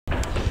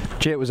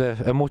Jay, it was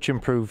a much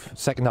improved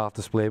second half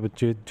display, but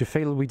do you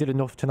feel we did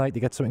enough tonight to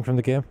get something from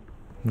the game?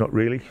 Not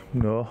really,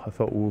 no. I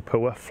thought we were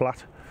poor,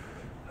 flat.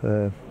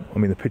 I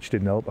mean, the pitch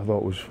didn't help. I thought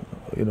it was,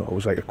 it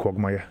was like a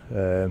quagmire,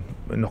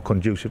 not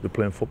conducive to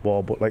playing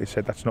football. But like I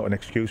said, that's not an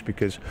excuse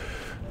because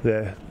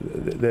they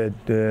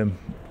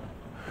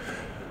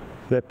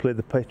played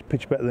the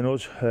pitch better than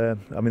us.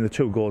 I mean, the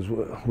two goals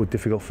were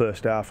difficult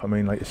first half. I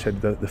mean, like I said,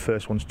 the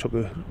first ones took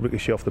a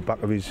ricochet off the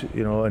back of his,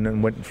 and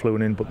then went and flew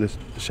in. But the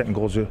second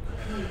goals are,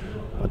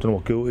 I don't know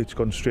what goal, it's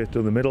gone straight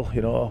through the middle,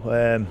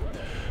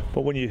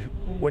 But when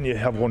you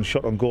have one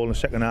shot on goal in the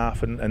second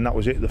half, and that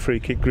was it, the free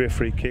kick, great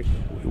free kick.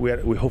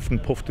 We huffed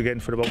and puffed again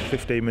for about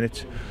 15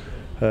 minutes.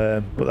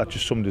 But that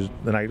just summed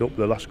the night up.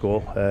 The last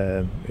goal,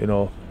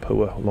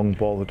 poor long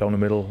ball down the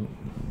middle,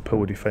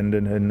 poor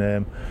defending,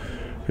 and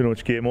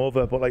it's game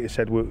over. But like I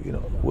said,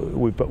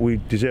 we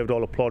deserved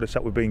all the plaudits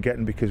that we've been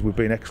getting because we've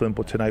been excellent.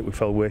 But tonight we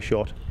fell way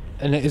short.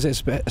 And is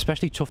it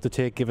especially tough to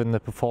take given the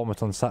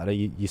performance on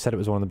Saturday? You said it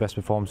was one of the best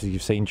performances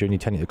you've seen during your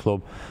tenure at the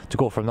club. To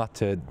go from that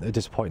to a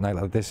disappointing night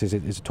like this, is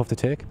it tough to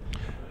take?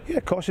 Yeah,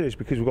 of course it is,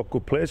 because we've got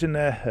good players in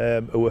there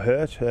who were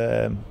hurt.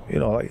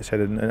 Like I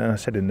said, and I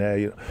said in there,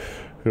 you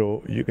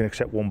can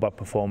accept one bad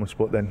performance,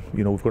 but then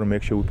we've got to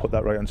make sure we put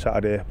that right on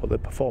Saturday. But the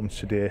performance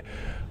today,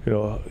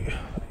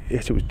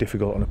 yes, it was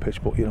difficult on the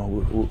pitch, but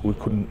we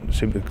couldn't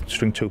seem to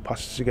string two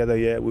passes together.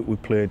 Yeah, we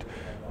played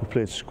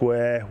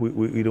square.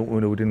 We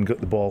didn't get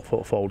the ball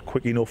forward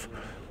quick enough.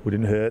 We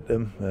didn't hurt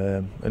them,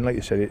 and like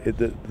you said,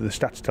 the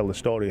stats tell the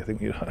story. I think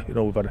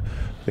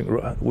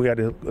we had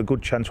a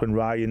good chance when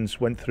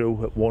Ryans went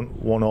through at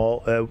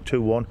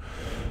 2-1.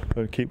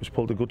 The keeper's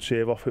pulled a good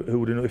save off. Who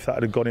would have known if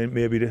that had gone in?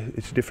 Maybe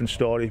it's a different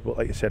story. But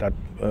like you said,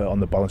 on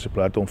the balance of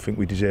play, I don't think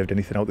we deserved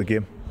anything out of the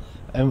game.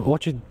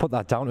 What should put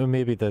that down to?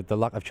 Maybe the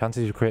lack of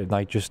chances you created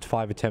tonight, just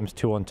 5 attempts,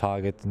 2 on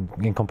target, and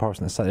in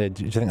comparison to Saturday.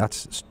 Do you think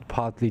that's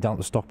partly down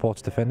to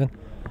Stockport's defending?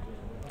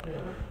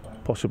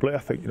 Possibly. I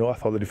think I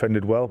thought they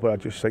defended well, but I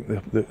just think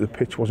the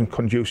pitch wasn't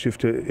conducive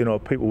to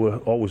people were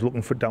always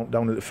looking for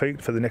down at the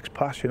feet for the next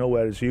pass.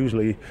 Whereas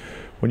usually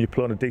when you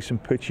play on a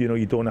decent pitch,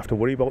 you don't have to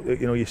worry about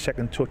your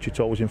second touch. It's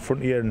always in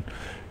front of you, and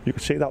you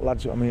can see that,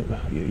 lads. I mean,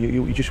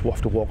 you just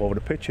have to walk over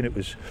the pitch, and it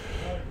was.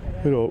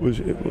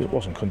 It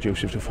wasn't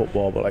conducive to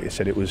football, but like I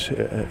said, it was.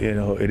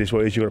 It is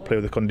what it is. You've got to play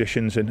with the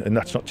conditions, and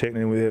that's not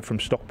taken away from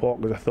Stockport,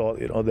 because I thought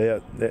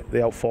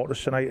they outfought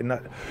us tonight, and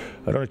that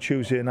on a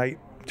Tuesday night.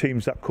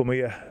 Teams that come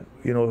here,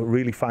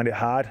 really find it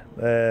hard,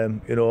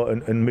 and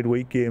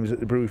midweek games at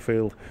the Brewery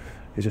Field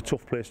is a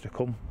tough place to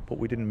come, but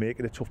we didn't make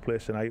it a tough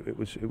place tonight. It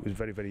was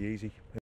very, very easy.